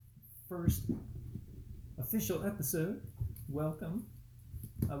first official episode. Welcome.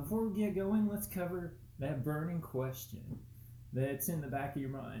 Before we get going, let's cover that burning question that's in the back of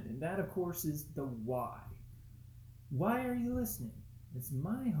your mind. And that, of course, is the why. Why are you listening? It's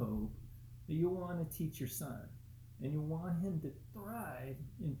my hope that you'll want to teach your son and you'll want him to thrive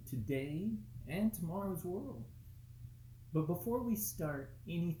in today and tomorrow's world. But before we start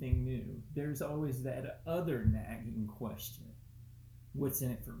anything new, there's always that other nagging question. What's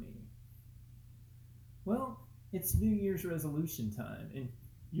in it for me? Well, it's New Year's resolution time, and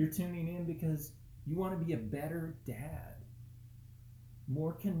you're tuning in because you want to be a better dad,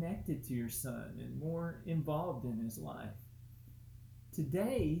 more connected to your son, and more involved in his life.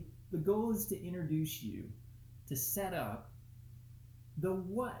 Today, the goal is to introduce you to set up the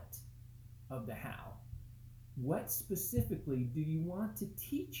what of the how. What specifically do you want to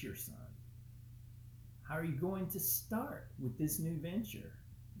teach your son? How are you going to start with this new venture?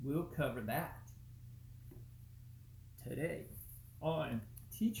 We'll cover that today on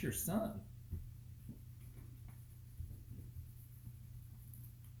Teach Your Son.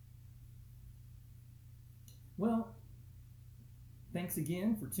 Well, thanks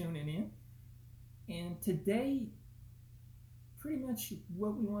again for tuning in. And today, pretty much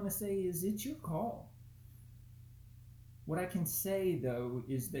what we want to say is it's your call. What I can say, though,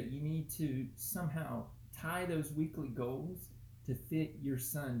 is that you need to somehow tie those weekly goals to fit your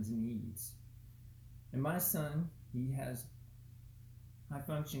son's needs. And my son, he has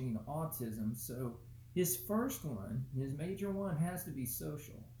high-functioning autism, so his first one, his major one, has to be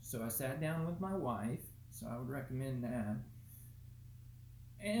social. So I sat down with my wife, so I would recommend that,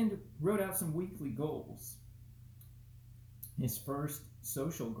 and wrote out some weekly goals. His first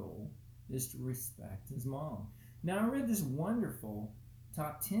social goal is to respect his mom. Now, I read this wonderful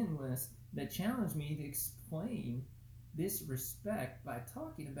top 10 list that challenged me to explain this respect by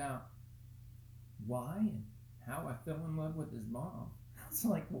talking about why and how I fell in love with his mom. I was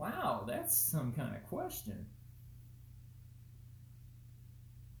like, wow, that's some kind of question.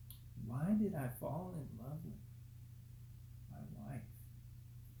 Why did I fall in love with my wife?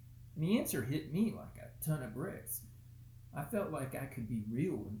 And the answer hit me like a ton of bricks. I felt like I could be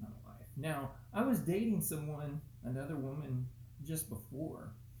real with my wife. Now, I was dating another woman just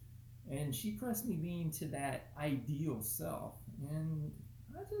before, and she pressed me being to that ideal self, and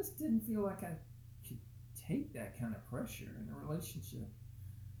I just didn't feel like I could take that kind of pressure in a relationship.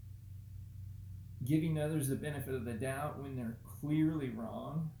 Giving others the benefit of the doubt when they're clearly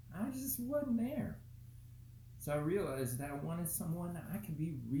wrong, I just wasn't there. So I realized that I wanted someone that I could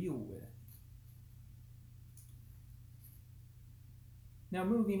be real with. Now,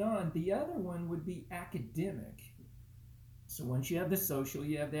 moving on, the other one would be academic. So once you have the social,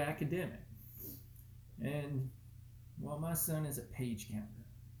 you have the academic. And, well, my son is a page counter.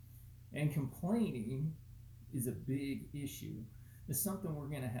 And complaining is a big issue. It's something we're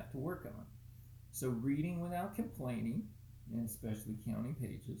going to have to work on. So reading without complaining, and especially counting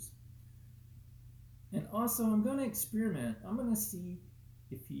pages. And also, I'm going to experiment. I'm going to see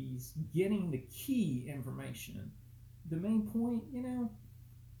if he's getting the key information. The main point,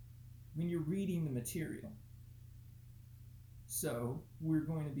 when you're reading the material. So we're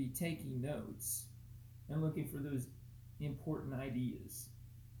going to be taking notes and looking for those important ideas,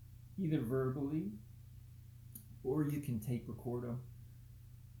 either verbally or you can tape record them,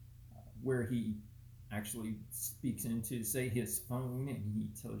 where he actually speaks into, say, his phone, and he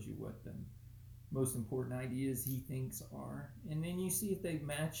tells you what the most important ideas he thinks are, and then you see if they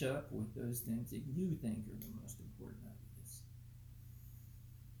match up with those things that you think are the most important ideas.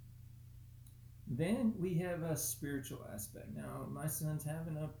 Then we have a spiritual aspect. Now, my son's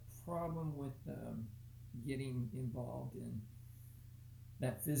having a problem with getting involved in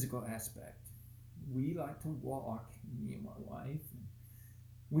that physical aspect. We like to walk, me and my wife.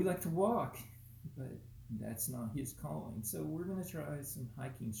 We like to walk, but that's not his calling. So we're going to try some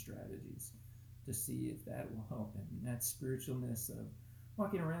hiking strategies to see if that will help him. And that spiritualness of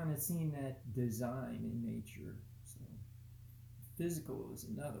walking around and seeing that design in nature. So physical is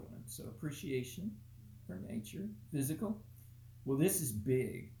another one. So appreciation for nature. Physical. Well, this is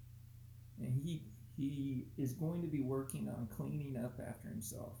big. And he is going to be working on cleaning up after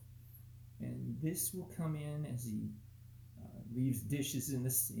himself. And this will come in as he leaves dishes in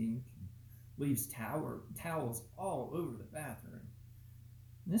the sink, leaves towels all over the bathroom.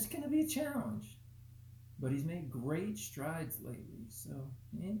 And this is going to be a challenge. But he's made great strides lately. So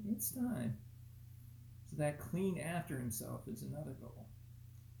it's time. So that clean after himself is another goal.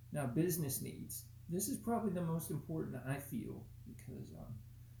 Now, business needs. This is probably the most important, I feel, because I'm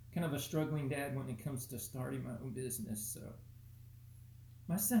kind of a struggling dad when it comes to starting my own business. So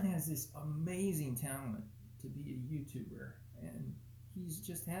My son has this amazing talent to be a YouTuber, and he's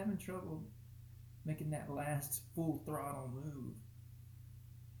just having trouble making that last full throttle move,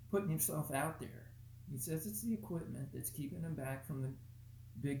 putting himself out there. He says it's the equipment that's keeping him back from the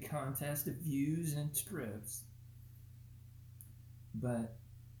big contest of views and scripts. But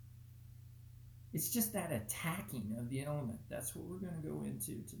it's just that attacking of the element. That's what we're going to go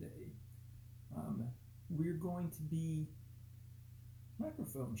into today. We're going to be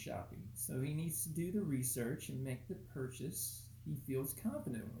microphone shopping. So he needs to do the research and make the purchase he feels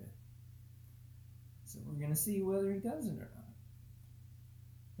confident with. So we're going to see whether he does it or not.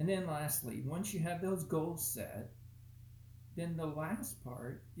 And then lastly, once you have those goals set, then the last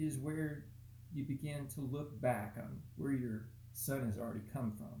part is where you begin to look back on where your son has already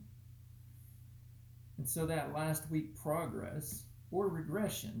come from. And so that last week progress or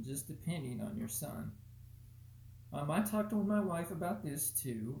regression, just depending on your son. I talked with my wife about this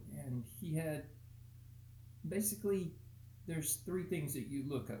too, and he had basically, there's three things that you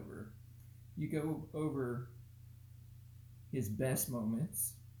look over. You go over his best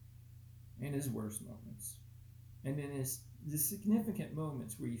moments and his worst moments, and then the significant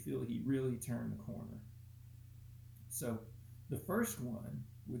moments where you feel he really turned the corner. So the first one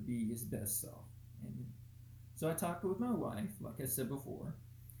would be his best self. And so I talked with my wife, like I said before,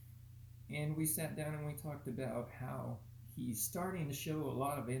 and we sat down and we talked about how he's starting to show a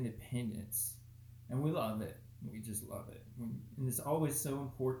lot of independence, and we love it. We just love it. And it's always so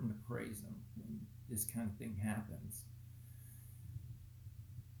important to praise him when this kind of thing happens.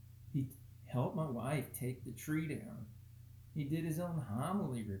 He helped my wife take the tree down. He did his own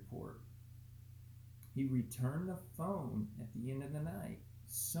homily report. He returned the phone at the end of the night.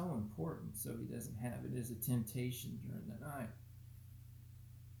 So important, so he doesn't have it as a temptation during the night.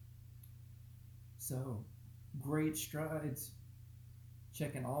 So, great strides,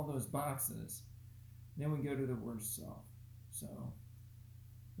 checking all those boxes. Then we go to the worst self. So,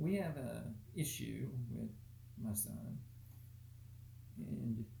 we have an issue with my son,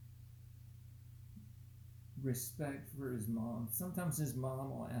 and respect for his mom. Sometimes his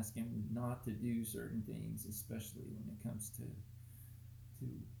mom will ask him not to do certain things, especially when it comes to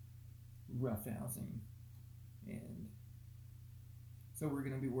roughhousing, and so we're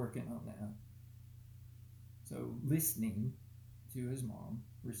going to be working on that. So listening to his mom,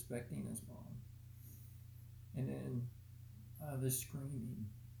 respecting his mom, and then the screaming,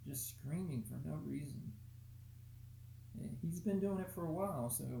 just screaming for no reason. And he's been doing it for a while,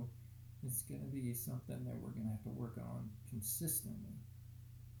 so it's going to be something that we're going to have to work on consistently.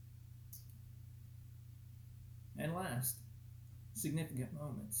 And last, significant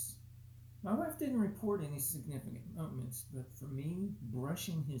moments. My wife didn't report any significant moments, but for me,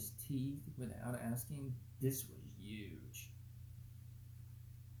 brushing his teeth without asking, this was huge.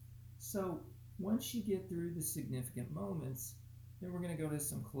 So once you get through the significant moments, then we're going to go to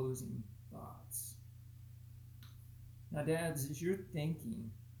some closing thoughts. Now, dads, as you're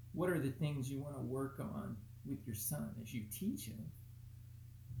thinking, what are the things you want to work on with your son as you teach him?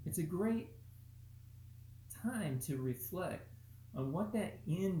 It's a great time to reflect on what that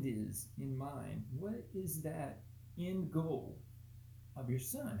end is in mind. What is that end goal of your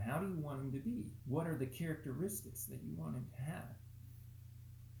son? How do you want him to be? What are the characteristics that you want him to have?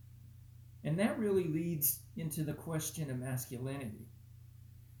 And that really leads into the question of masculinity.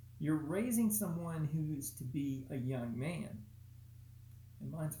 You're raising someone who's to be a young man,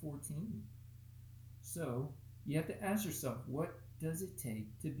 and mine's 14. So you have to ask yourself, what does it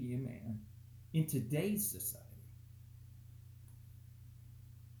take to be a man in today's society?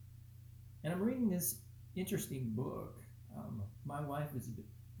 And I'm reading this interesting book. My wife has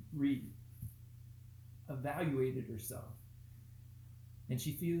evaluated herself, and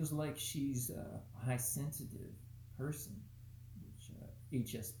she feels like she's a high sensitive person, which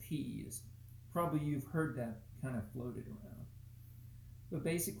HSP is. Probably you've heard that kind of floated around. But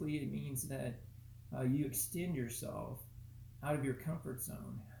basically it means that you extend yourself out of your comfort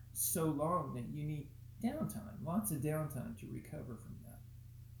zone so long that you need downtime, lots of downtime to recover from that.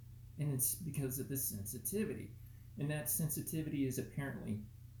 And it's because of the sensitivity. And that sensitivity is apparently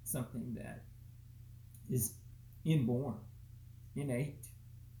something that is inborn, innate.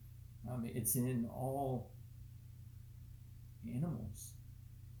 It's in all animals.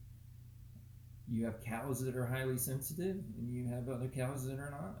 You have cows that are highly sensitive, and you have other cows that are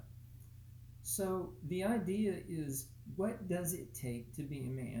not. So the idea is, what does it take to be a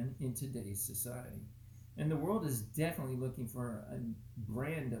man in today's society? And the world is definitely looking for a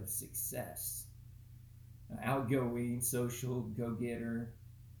brand of success. Outgoing, social, go-getter.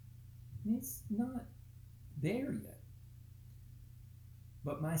 It's not there yet.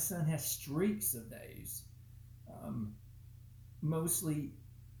 But my son has streaks of those. Um, mostly,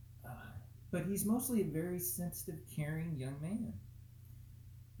 uh, but he's mostly a very sensitive, caring young man.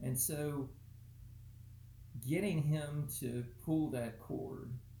 And so getting him to pull that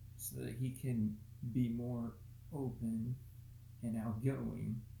cord so that he can be more open and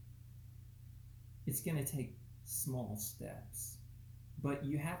outgoing, it's going to take small steps. But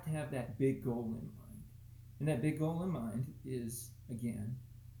you have to have that big goal in mind. And that big goal in mind is, again,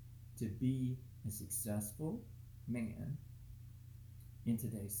 to be a successful man in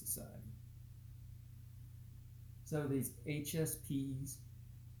today's society. So these HSPs,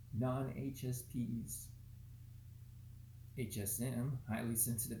 non-HSPs, HSM, highly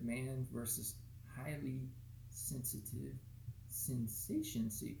sensitive man versus highly sensitive sensation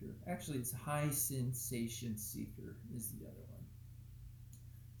seeker. Actually, it's high sensation seeker is the other one.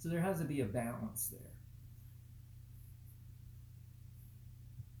 So there has to be a balance there.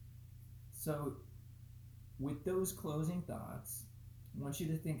 So with those closing thoughts, I want you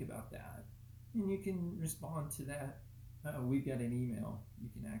to think about that, and you can respond to that. We've got an email you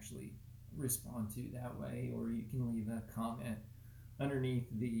can actually respond to that way, or you can leave a comment underneath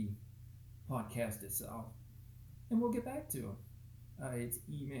the podcast itself, and we'll get back to them. It's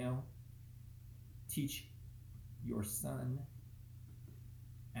email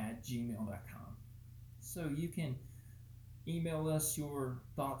teachyourson@gmail.com. So you can email us your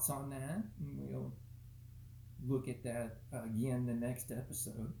thoughts on that, and we'll look at that again the next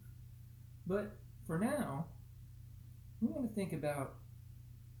episode. But for now, we want to think about,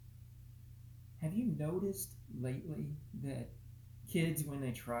 have you noticed lately that kids, when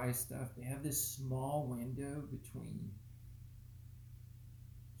they try stuff, they have this small window between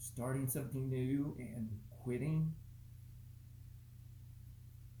starting something new and quitting?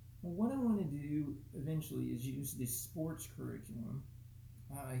 Well, what I want to do eventually is use this sports curriculum.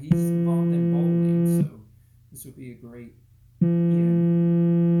 He's involved in bowling, so this would be a great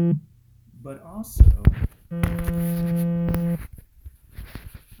in. But also,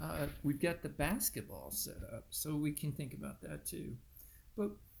 we've got the basketball set up, so we can think about that too.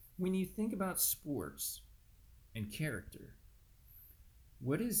 But when you think about sports and character,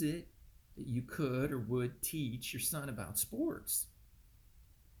 what is it that you could or would teach your son about sports?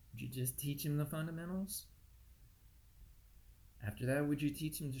 Would you just teach him the fundamentals? After that, would you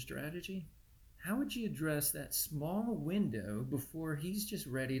teach him the strategy? How would you address that small window before he's just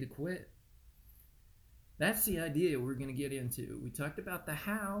ready to quit? That's the idea we're going to get into. We talked about the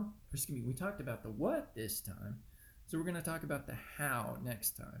how, we talked about the what this time. So we're going to talk about the how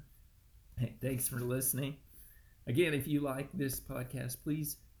next time. Hey, thanks for listening. Again, if you like this podcast,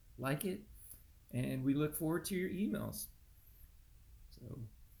 please like it. And we look forward to your emails. So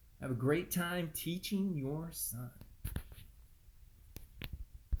have a great time teaching your son.